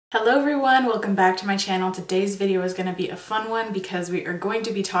Hello everyone, welcome back to my channel. Today's video is going to be a fun one because we are going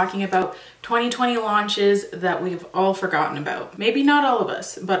to be talking about 2020 launches that we've all forgotten about. Maybe not all of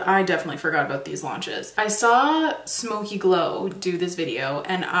us, but I definitely forgot about these launches. I saw Smoky Glow do this video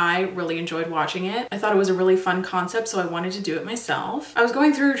and I really enjoyed watching it. I thought it was a really fun concept, so I wanted to do it myself. I was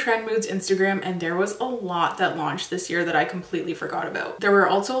going through Trend Mood's Instagram and there was a lot that launched this year that I completely forgot about. There were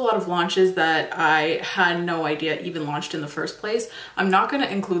also a lot of launches that I had no idea even launched in the first place. I'm not going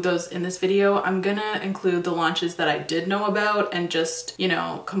to include those in this video. I'm gonna include the launches that I did know about and just, you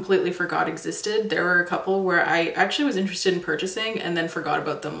know, completely forgot existed. There were a couple where I actually was interested in purchasing and then forgot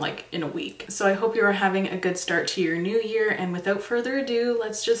about them like in a week. So I hope you are having a good start to your new year, and without further ado,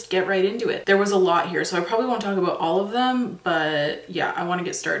 let's just get right into it. There was a lot here, so I probably won't talk about all of them, but yeah, I want to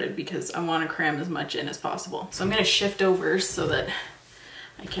get started because I want to cram as much in as possible. So I'm gonna shift over so that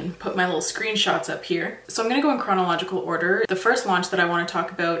I can put my little screenshots up here. So I'm gonna go in chronological order. The first launch that I wanna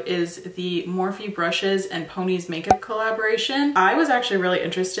talk about is the Morphe brushes and Ponies makeup collaboration. I was actually really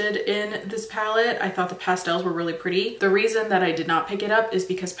interested in this palette. I thought the pastels were really pretty. The reason that I did not pick it up is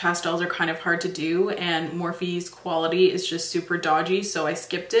because pastels are kind of hard to do and Morphe's quality is just super dodgy, so I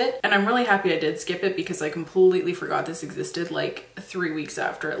skipped it. And I'm really happy I did skip it because I completely forgot this existed like 3 weeks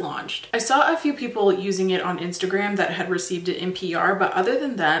after it launched. I saw a few people using it on Instagram that had received it in PR, but other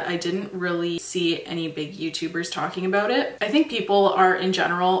than that, I didn't really see any big YouTubers talking about it. I think people are in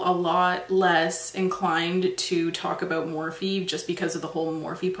general a lot less inclined to talk about Morphe just because of the whole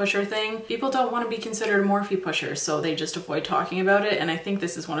Morphe pusher thing. People don't want to be considered a Morphe pusher, so they just avoid talking about it, and I think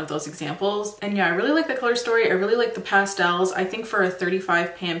this is one of those examples. And yeah, I really like the color story. I really like the pastels. I think for a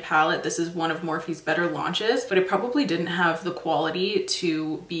 35 pan palette, this is one of Morphe's better launches, but it probably didn't have the quality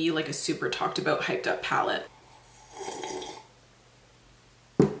to be like a super talked about, hyped up palette.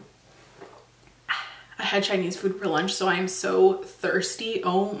 I had Chinese food for lunch, so I am so thirsty.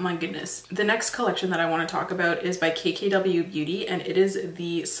 Oh my goodness. The next collection that I want to talk about is by KKW Beauty, and it is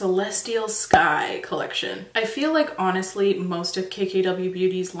the Celestial Sky collection. I feel like honestly most of KKW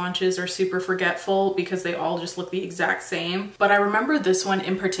Beauty's launches are super forgetful because they all just look the exact same, but I remember this one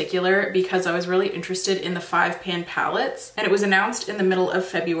in particular because I was really interested in the 5-pan palettes, and it was announced in the middle of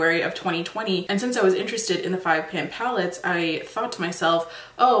February of 2020, and since I was interested in the 5-pan palettes, I thought to myself,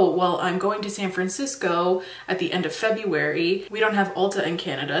 oh well, I'm going to San Francisco at the end of February. We don't have Ulta in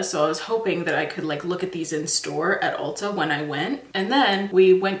Canada, so I was hoping that I could like look at these in store at Ulta when I went. And then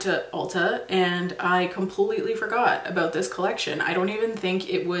we went to Ulta and I completely forgot about this collection. I don't even think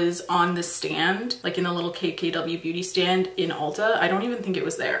it was on the stand, like in the little KKW Beauty stand in Ulta. I don't even think it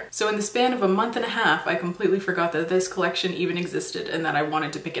was there. So in the span of a month and a half, I completely forgot that this collection even existed and that I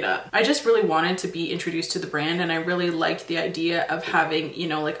wanted to pick it up. I just really wanted to be introduced to the brand, and I really liked the idea of having, you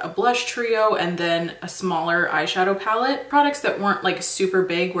know, like a blush trio and then a smaller eyeshadow palette. Products that weren't like super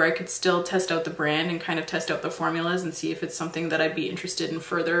big where I could still test out the brand and kind of test out the formulas and see if it's something that I'd be interested in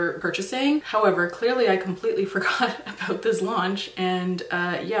further purchasing. However, clearly I completely forgot about this launch, and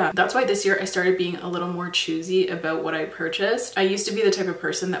yeah, that's why this year I started being a little more choosy about what I purchased. I used to be the type of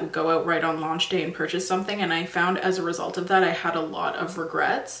person that would go out right on launch day and purchase something, and I found as a result of that I had a lot of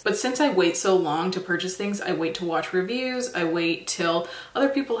regrets. But since I wait so long to purchase things, I wait to watch reviews, I wait till other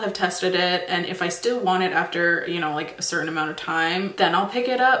people have tested it, and if I still want it after, you know, like a certain amount of time, then I'll pick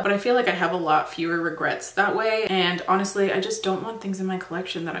it up. But I feel like I have a lot fewer regrets that way, and honestly I just don't want things in my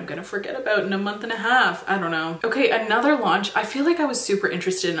collection that I'm gonna forget about in a month and a half. I don't know. Okay, another launch. I feel like I was super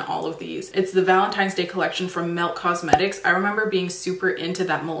interested in all of these. It's the Valentine's Day collection from Melt Cosmetics. I remember being super into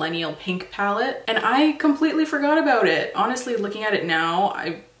that millennial pink palette and I completely forgot about it. Honestly, looking at it now,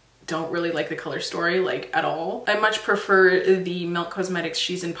 I don't really like the color story like at all. I much prefer the Melt Cosmetics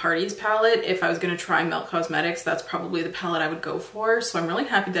She's in Parties palette. If I was gonna try Melt Cosmetics, that's probably the palette I would go for. So I'm really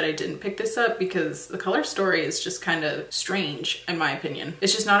happy that I didn't pick this up because the color story is just kind of strange in my opinion.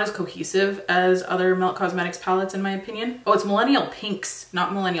 It's just not as cohesive as other Melt Cosmetics palettes in my opinion. Oh, it's Millennial Pinks,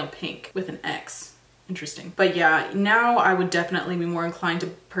 not Millennial Pink with an X. Interesting. But yeah, now I would definitely be more inclined to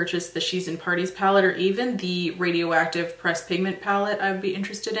purchase the She's in Parties palette or even the Radioactive Pressed Pigment palette I would be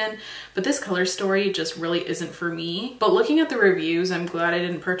interested in. But this color story just really isn't for me. But looking at the reviews, I'm glad I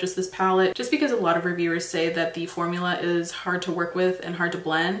didn't purchase this palette just because a lot of reviewers say that the formula is hard to work with and hard to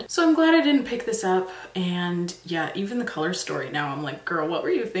blend. So I'm glad I didn't pick this up. And yeah, even the color story now, I'm like, girl, what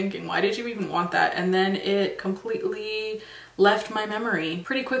were you thinking? Why did you even want that? And then it completely left my memory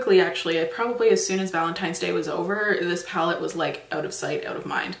pretty quickly actually. Probably as soon as Valentine's Day was over, this palette was like out of sight, out of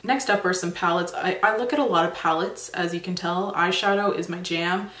mind. Next up are some palettes. I look at a lot of palettes, as you can tell. Eyeshadow is my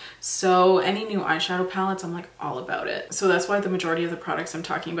jam. So any new eyeshadow palettes, I'm like all about it. So that's why the majority of the products I'm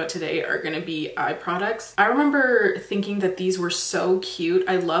talking about today are gonna be eye products. I remember thinking that these were so cute.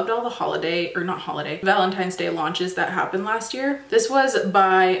 I loved all the Valentine's Day launches that happened last year. This was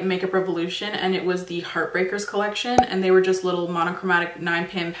by Makeup Revolution and it was the Heartbreakers collection, and they were just little monochromatic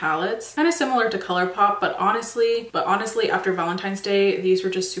 9-pan palettes, kind of similar to ColourPop, but honestly after Valentine's Day, these were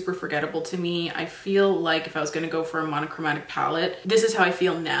just super forgettable to me. I feel like if I was gonna go for a monochromatic palette, this is how I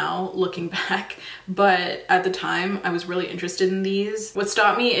feel now looking back, but at the time I was really interested in these. What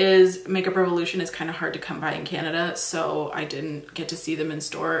stopped me is Makeup Revolution is kind of hard to come by in Canada, so I didn't get to see them in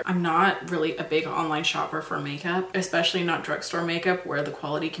store. I'm not really a big online shopper for makeup, especially not drugstore makeup where the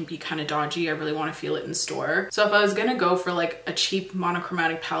quality can be kind of dodgy. I really want to feel it in store. So if I was gonna go for like a cheap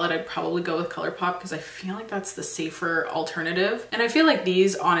monochromatic palette, I'd probably go with ColourPop because I feel like that's the safer alternative. And I feel like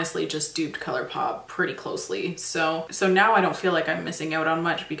these honestly just duped ColourPop pretty closely. So now I don't feel like I'm missing out on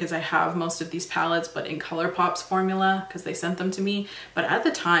much because I have most of these palettes, but in ColourPop's formula because they sent them to me. But at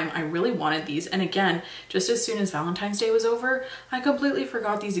the time, I really wanted these. And again, just as soon as Valentine's Day was over, I completely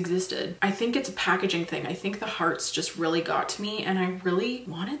forgot these existed. I think it's a packaging thing. I think the hearts just really got to me and I really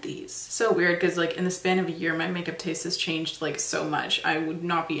wanted these. So weird because like in the span of a year, my makeup taste has changed like so much. I would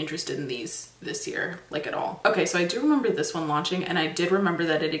not be interested in these this year, like at all. Okay, so I do remember this one launching and I did remember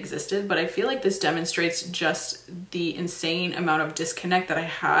that it existed, but I feel like this demonstrates just the insane amount of disconnect that I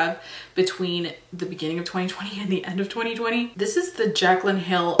have between the beginning of 2020 and the end of 2020. This is the Jaclyn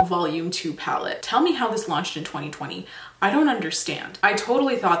Hill Volume 2 palette. Tell me how this launched in 2020. I don't understand. I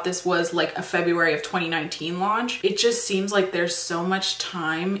totally thought this was like a February of 2019 launch. It just seems like there's so much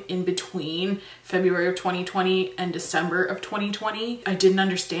time in between February of 2020 and December of 2020. I didn't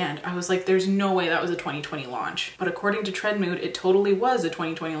understand. I was like, there's no way that was a 2020 launch. But according to Trendmood, it totally was a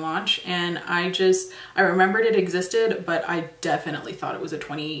 2020 launch. And I remembered it existed, but I definitely thought it was a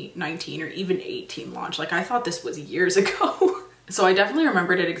 2019 or even 18 launch. Like I thought this was years ago. So I definitely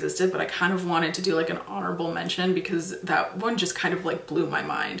remembered it existed, but I kind of wanted to do like an honorable mention because that one just kind of like blew my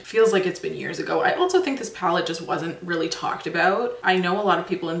mind. Feels like it's been years ago. I also think this palette just wasn't really talked about. I know a lot of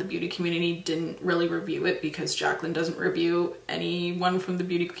people in the beauty community didn't really review it because Jaclyn doesn't review anyone from the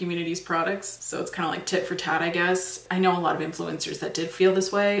beauty community's products. So it's kind of like tit for tat, I guess. I know a lot of influencers that did feel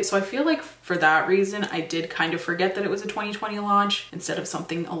this way. So I feel like for that reason, I did kind of forget that it was a 2020 launch instead of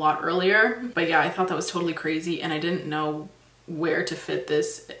something a lot earlier. But yeah, I thought that was totally crazy and I didn't know where to fit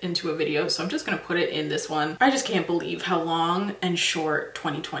this into a video, so I'm just gonna put it in this one. I just can't believe how long and short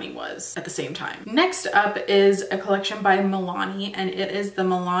 2020 was at the same time. Next up is a collection by Milani, and it is the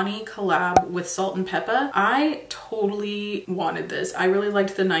Milani collab with Salt and Peppa. I totally wanted this. I really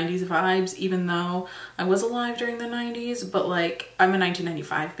liked the 90s vibes, even though I was alive during the 90s, but like I'm a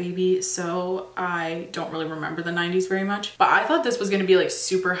 1995 baby, so I don't really remember the 90s very much. But I thought this was gonna be like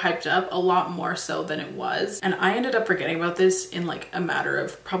super hyped up, a lot more so than it was, and I ended up forgetting about this in like a matter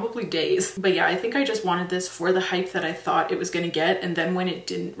of probably days. But yeah, I think I just wanted this for the hype that I thought it was gonna get, and then when it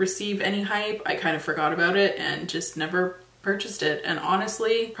didn't receive any hype, I kind of forgot about it and just never purchased it. And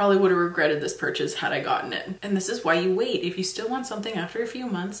honestly, probably would have regretted this purchase had I gotten it. And this is why you wait. If you still want something after a few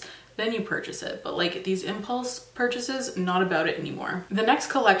months, then you purchase it. But like these impulse purchases, not about it anymore. The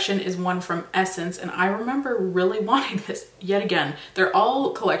next collection is one from Essence, and I remember really wanting this yet again. They're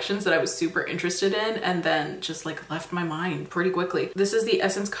all collections that I was super interested in and then just like left my mind pretty quickly. This is the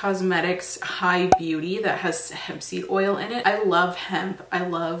Essence Cosmetics High Beauty that has hemp seed oil in it. I love hemp. I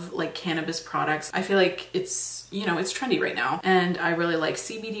love like cannabis products. I feel like it's, you know, it's trendy right now. And I really like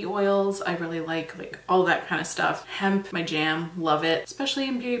CBD oils. I really like all that kind of stuff. Hemp, my jam, love it, especially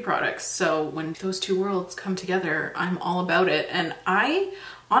in beauty products. So when those two worlds come together, I'm all about it. And I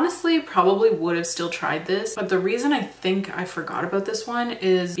honestly probably would have still tried this, but the reason I think I forgot about this one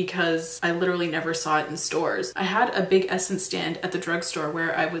is because I literally never saw it in stores. I had a big Essence stand at the drugstore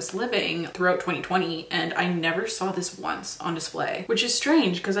where I was living throughout 2020, and I never saw this once on display, which is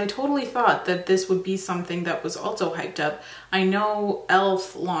strange because I totally thought that this would be something that was also hyped up. I know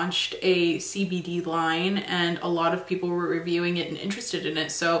e.l.f. launched a CBD line and a lot of people were reviewing it and interested in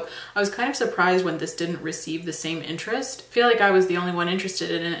it, so I was kind of surprised when this didn't receive the same interest. I feel like I was the only one interested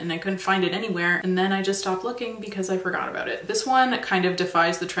in it and I couldn't find it anywhere, and then I just stopped looking because I forgot about it. This one kind of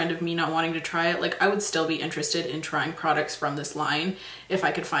defies the trend of me not wanting to try it. Like I would still be interested in trying products from this line if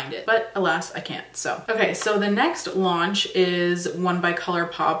I could find it, but alas, I can't. So, okay, so the next launch is one by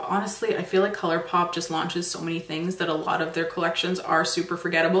ColourPop. Honestly, I feel like ColourPop just launches so many things that a lot of their collections are super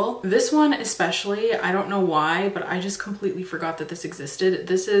forgettable. This one especially, I don't know why, but I just completely forgot that this existed.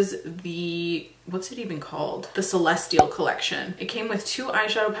 This is the, what's it even called? The Celestial collection. It came with 2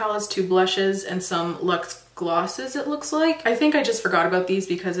 eyeshadow palettes, 2 blushes, and some Luxe glosses, it looks like. I think I just forgot about these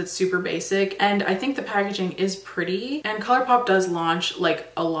because it's super basic, and I think the packaging is pretty, and ColourPop does launch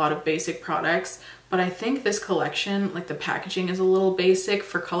like a lot of basic products, but I think this collection, like the packaging is a little basic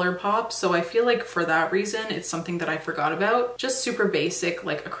for ColourPop, so I feel like for that reason it's something that I forgot about. Just super basic,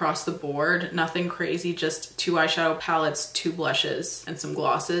 like across the board, nothing crazy, just 2 eyeshadow palettes, 2 blushes, and some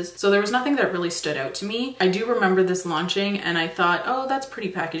glosses. So there was nothing that really stood out to me. I do remember this launching and I thought, oh, that's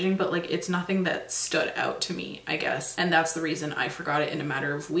pretty packaging, but like it's nothing that stood out to me, I guess. And that's the reason I forgot it in a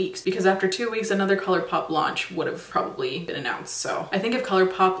matter of weeks, because after 2 weeks, another ColourPop launch would have probably been announced. So I think if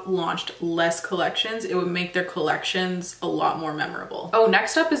ColourPop launched less collections, it would make their collections a lot more memorable. Oh,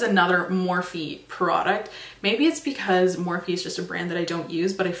 next up is another Morphe product. Maybe it's because Morphe is just a brand that I don't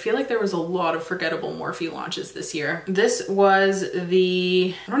use, but I feel like there was a lot of forgettable Morphe launches this year. This was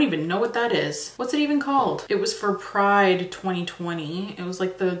the, I don't even know what that is. What's it even called? It was for Pride 2020. It was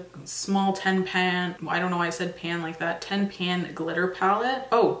like the small 10 pan, I don't know why I said pan like that, 10 pan glitter palette.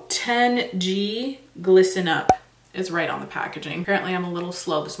 Oh, 10G Glisten Up. It's right on the packaging. Apparently I'm a little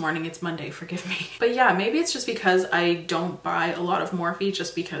slow this morning. It's Monday, forgive me. But yeah, maybe it's just because I don't buy a lot of Morphe,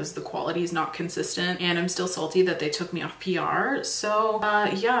 just because the quality is not consistent and I'm still salty that they took me off PR. So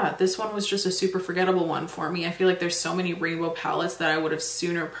yeah, this one was just a super forgettable one for me. I feel like there's so many rainbow palettes that I would have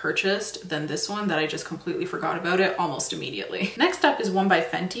sooner purchased than this one that I just completely forgot about it almost immediately. Next up is one by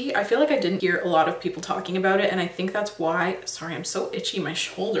Fenty. I feel like I didn't hear a lot of people talking about it, and I think that's why, sorry, I'm so itchy, my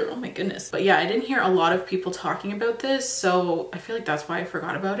shoulder, oh my goodness. But yeah, I didn't hear a lot of people talking about this, so I feel like that's why I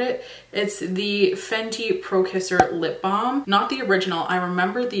forgot about it. It's the Fenty Pro Kisser Lip Balm, not the original. I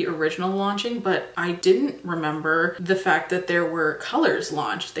remember the original launching, but I didn't remember the fact that there were colors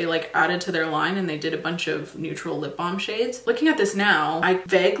launched. They like added to their line and they did a bunch of neutral lip balm shades. Looking at this now, I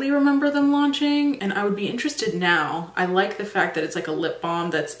vaguely remember them launching, and I would be interested now. I like the fact that it's like a lip balm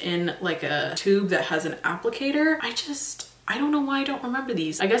that's in like a tube that has an applicator. I don't know why I don't remember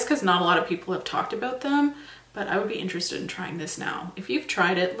these. I guess because not a lot of people have talked about them, but I would be interested in trying this now. If you've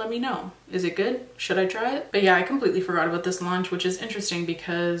tried it, let me know. Is it good? Should I try it? But yeah, I completely forgot about this launch, which is interesting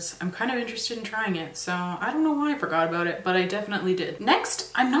because I'm kind of interested in trying it. So I don't know why I forgot about it, but I definitely did.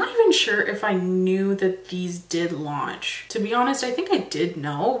 Next, I'm not even sure if I knew that these did launch. To be honest, I think I did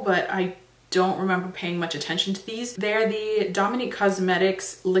know, but I don't remember paying much attention to these. They're the Dominique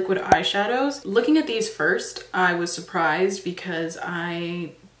Cosmetics liquid eyeshadows. Looking at these first, I was surprised because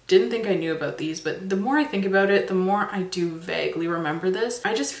I didn't think I knew about these, but the more I think about it, the more I do vaguely remember this.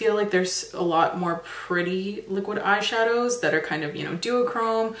 I just feel like there's a lot more pretty liquid eyeshadows that are kind of, you know,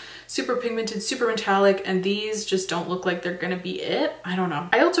 duochrome, super pigmented, super metallic, and these just don't look like they're gonna be it. I don't know.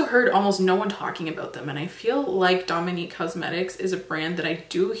 I also heard almost no one talking about them, and I feel like Dominique Cosmetics is a brand that I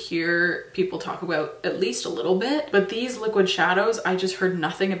do hear people talk about at least a little bit, but these liquid shadows I just heard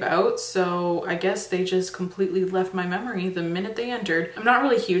nothing about, so I guess they just completely left my memory the minute they entered. I'm not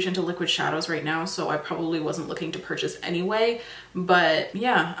really huge into liquid shadows right now, so I probably wasn't looking to purchase anyway, but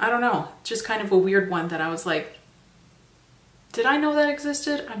yeah, I don't know, just kind of a weird one that I was like, did I know that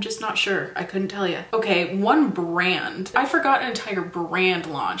existed? I'm just not sure. I couldn't tell you. Okay, one brand. I forgot an entire brand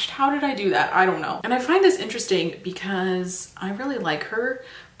launched. How did I do that? I don't know. And I find this interesting because I really like her,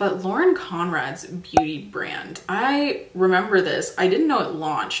 but Lauren Conrad's beauty brand, I remember this. I didn't know it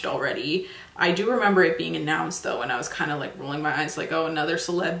launched already. I do remember it being announced though, and I was kind of like rolling my eyes like, oh, another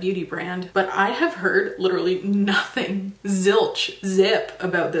celeb beauty brand. But I have heard literally nothing, zilch, zip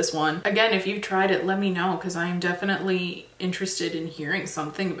about this one. Again, if you've tried it, let me know, because I am definitely interested in hearing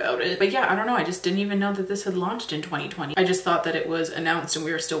something about it. But yeah, I don't know, I just didn't even know that this had launched in 2020. I just thought that it was announced and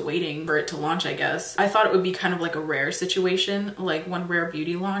we were still waiting for it to launch, I guess. I thought it would be kind of like a Rare situation, like when Rare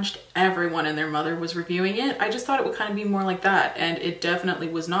Beauty launched, everyone and their mother was reviewing it. I just thought it would kind of be more like that, and it definitely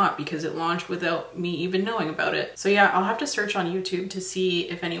was not, because it launched without me even knowing about it. So yeah, I'll have to search on YouTube to see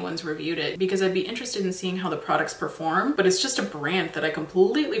if anyone's reviewed it, because I'd be interested in seeing how the products perform. But it's just a brand that I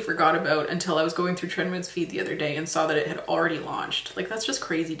completely forgot about until I was going through Trendman's feed the other day and saw that it had already launched. Like, that's just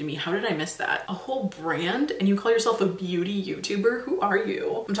crazy to me. How did I miss that? A whole brand, and you call yourself a beauty YouTuber? Who are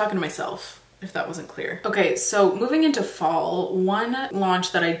you? I'm talking to myself. if that wasn't clear. Okay, so moving into fall, one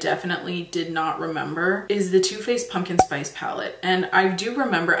launch that I definitely did not remember is the Too Faced Pumpkin Spice palette. And I do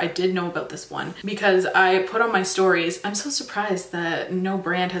remember, I did know about this one because I put on my stories, I'm so surprised that no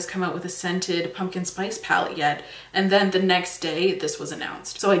brand has come out with a scented pumpkin spice palette yet. And then the next day this was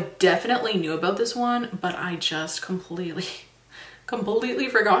announced. So I definitely knew about this one, but I just completely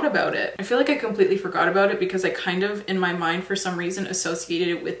forgot about it. I feel like I completely forgot about it because I kind of, in my mind, for some reason, associated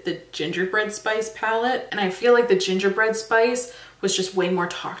it with the gingerbread spice palette. And I feel like the gingerbread spice was just way more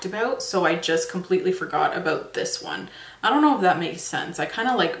talked about. So I just completely forgot about this one. I don't know if that makes sense. I kind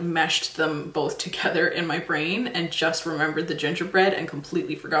of like meshed them both together in my brain and just remembered the gingerbread and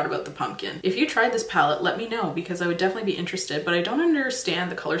completely forgot about the pumpkin. If you tried this palette, let me know because I would definitely be interested, but I don't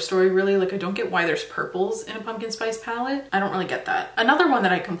understand the color story really. Like I don't get why there's purples in a pumpkin spice palette. I don't really get that. Another one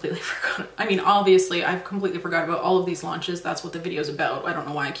that I completely forgot. I mean, obviously I've completely forgot about all of these launches. That's what the video's about. I don't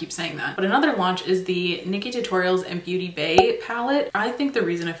know why I keep saying that. But another launch is the Nikkie Tutorials and Beauty Bay palette. I think the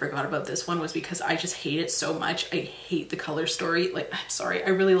reason I forgot about this one was because I just hate it so much. I hate the color story. Like, I'm sorry, I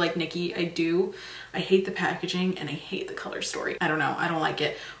really like Nikkie, I do. I hate the packaging and I hate the color story. I don't know, I don't like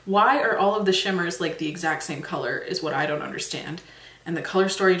it. Why are all of the shimmers like the exact same color is what I don't understand. And the color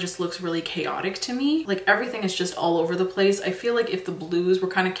story just looks really chaotic to me. Like everything is just all over the place. I feel like if the blues were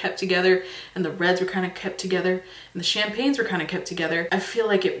kind of kept together and the reds were kind of kept together and the champagnes were kind of kept together, I feel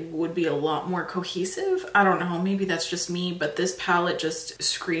like it would be a lot more cohesive. I don't know, maybe that's just me, but this palette just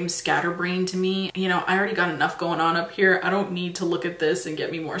screams scatterbrain to me. You know, I already got enough going on up here. I don't need to look at this and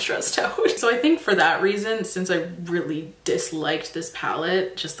get me more stressed out. So I think for that reason, since I really disliked this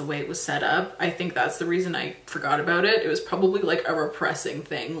palette, just the way it was set up, I think that's the reason I forgot about it. It was probably like a repressing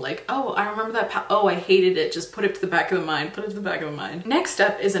thing, like, oh, I remember that oh, I hated it, just put it to the back of the mind, put it to the back of the mind. Next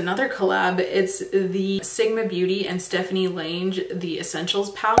up is another collab. It's the Sigma Beauty and Stephanie Lange the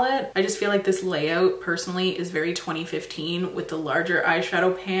Essentials palette. I just feel like this layout personally is very 2015 with the larger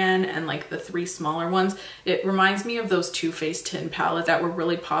eyeshadow pan and like the 3 smaller ones. It reminds me of those Too Faced tin palettes that were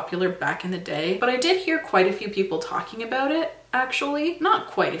really popular back in the day, but I did hear quite a few people talking about it. Actually, not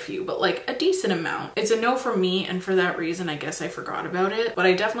quite a few, but like a decent amount. It's a no for me, and for that reason I guess I forgot about it, but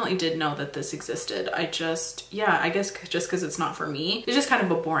I definitely did know that this existed. I just, yeah, I guess just because it's not for me, it's just kind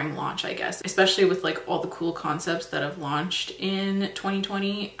of a boring launch, I guess, especially with like all the cool concepts that have launched in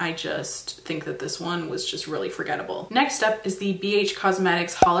 2020. I just think that this one was just really forgettable. Next up is the BH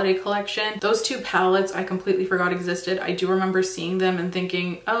Cosmetics Holiday Collection. Those 2 palettes I completely forgot existed. I do remember seeing them and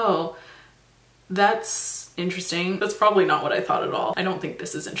thinking, oh, that's interesting. That's probably not what I thought at all. I don't think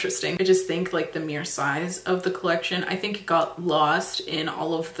this is interesting. I just think like the mere size of the collection, I think it got lost in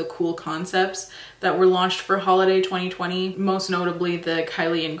all of the cool concepts that were launched for holiday 2020. Most notably the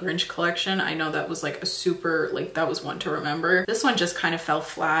Kylie and Grinch collection. I know that was like a super, like that was one to remember. This one just kind of fell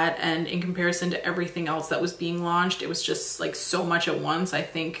flat, and in comparison to everything else that was being launched, it was just like so much at once. I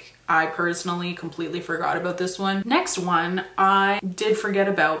think I personally completely forgot about this one. Next one I did forget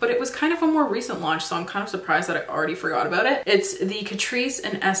about, but it was kind of a more recent launch, so I'm kind of surprised that I already forgot about it. It's the Catrice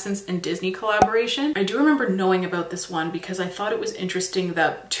and Essence and Disney collaboration. I do remember knowing about this one because I thought it was interesting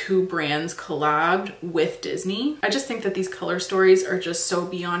that 2 brands collabed with Disney. I just think that these color stories are just so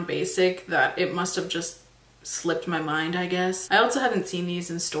beyond basic that it must have just slipped my mind, I guess. I also haven't seen these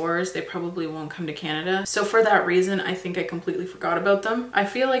in stores. They probably won't come to Canada. So for that reason, I think I completely forgot about them. I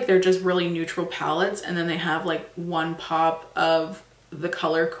feel like they're just really neutral palettes, and then they have like 1 pop of the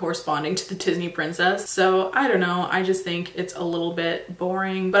color corresponding to the Disney princess. So I don't know, I just think it's a little bit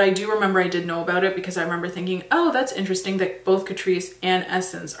boring, but I do remember I did know about it because I remember thinking, oh, that's interesting that both Catrice and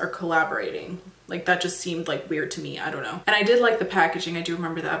Essence are collaborating. Like that just seemed like weird to me, I don't know. And I did like the packaging, I do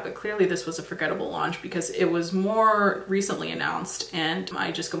remember that, but clearly this was a forgettable launch because it was more recently announced and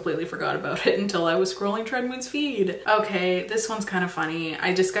I just completely forgot about it until I was scrolling Treadmoon's feed. Okay, this one's kind of funny.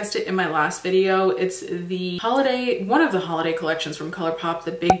 I discussed it in my last video. It's the holiday, one of the holiday collections from ColourPop,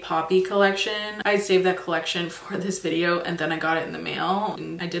 the Big Poppy collection. I saved that collection for this video and then I got it in the mail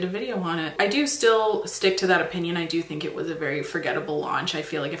and I did a video on it. I do still stick to that opinion. I do think it was a very forgettable launch. I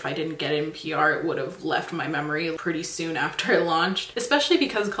feel like if I didn't get it in PR, it would have left my memory pretty soon after it launched, especially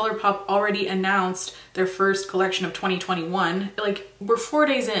because ColourPop already announced their first collection of 2021. Like, we're 4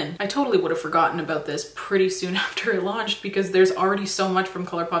 days in. I totally would have forgotten about this pretty soon after it launched because there's already so much from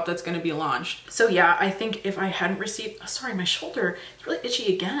ColourPop that's going to be launched. So yeah, I think if I hadn't received, oh, sorry, my shoulder is really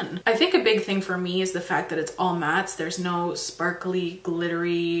itchy again. I think a big thing for me is the fact that it's all mattes. There's no sparkly,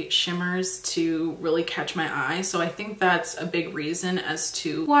 glittery shimmers to really catch my eye. So I think that's a big reason as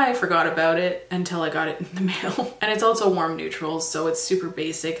to why I forgot about it. until I got it in the mail. And it's also warm neutrals, so it's super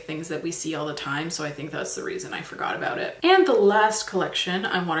basic, things that we see all the time, so I think that's the reason I forgot about it. And the last collection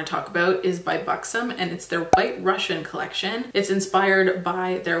I want to talk about is by Buxom, and it's their White Russian collection. It's inspired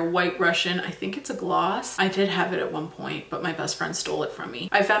by their White Russian, I think it's a gloss. I did have it at one point, but my best friend stole it from me.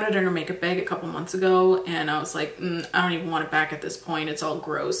 I found it in her makeup bag a couple months ago, and I was like, I don't even want it back at this point. It's all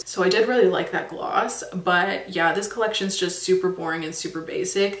gross. So I did really like that gloss, but yeah, this collection's just super boring and super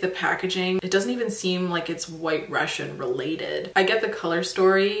basic. The packaging, it doesn't even seem like it's White Russian related. I get the color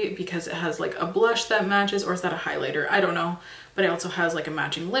story because it has like a blush that matches, or is that a highlighter? I don't know. But it also has like a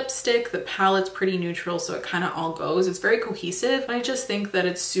matching lipstick. The palette's pretty neutral, so it kind of all goes. It's very cohesive. I just think that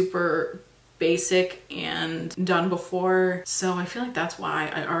it's super basic and done before. So I feel like that's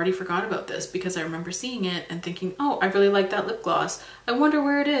why I already forgot about this, because I remember seeing it and thinking, oh, I really like that lip gloss. I wonder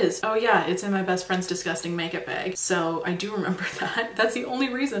where it is. Oh yeah, it's in my best friend's disgusting makeup bag. So I do remember that. That's the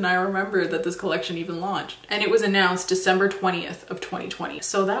only reason I remember that this collection even launched. And it was announced December 20th of 2020.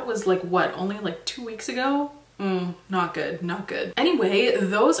 So that was like what, only like 2 weeks ago? Not good, not good. Anyway,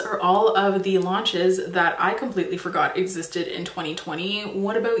 those are all of the launches that I completely forgot existed in 2020.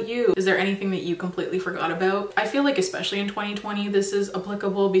 What about you? Is there anything that you completely forgot about? I feel like especially in 2020, this is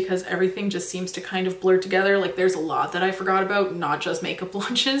applicable because everything just seems to kind of blur together. Like there's a lot that I forgot about, not just makeup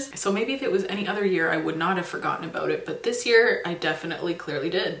launches. So maybe if it was any other year, I would not have forgotten about it. But this year, I definitely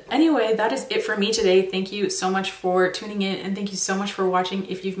clearly did. Anyway, that is it for me today. Thank you so much for tuning in, and thank you so much for watching.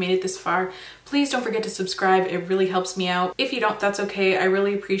 If you've made it this far, please don't forget to subscribe. It really helps me out. If you don't, that's okay. I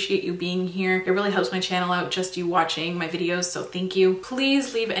really appreciate you being here. It really helps my channel out, just you watching my videos, so thank you.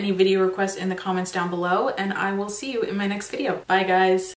 Please leave any video requests in the comments down below, and I will see you in my next video. Bye guys.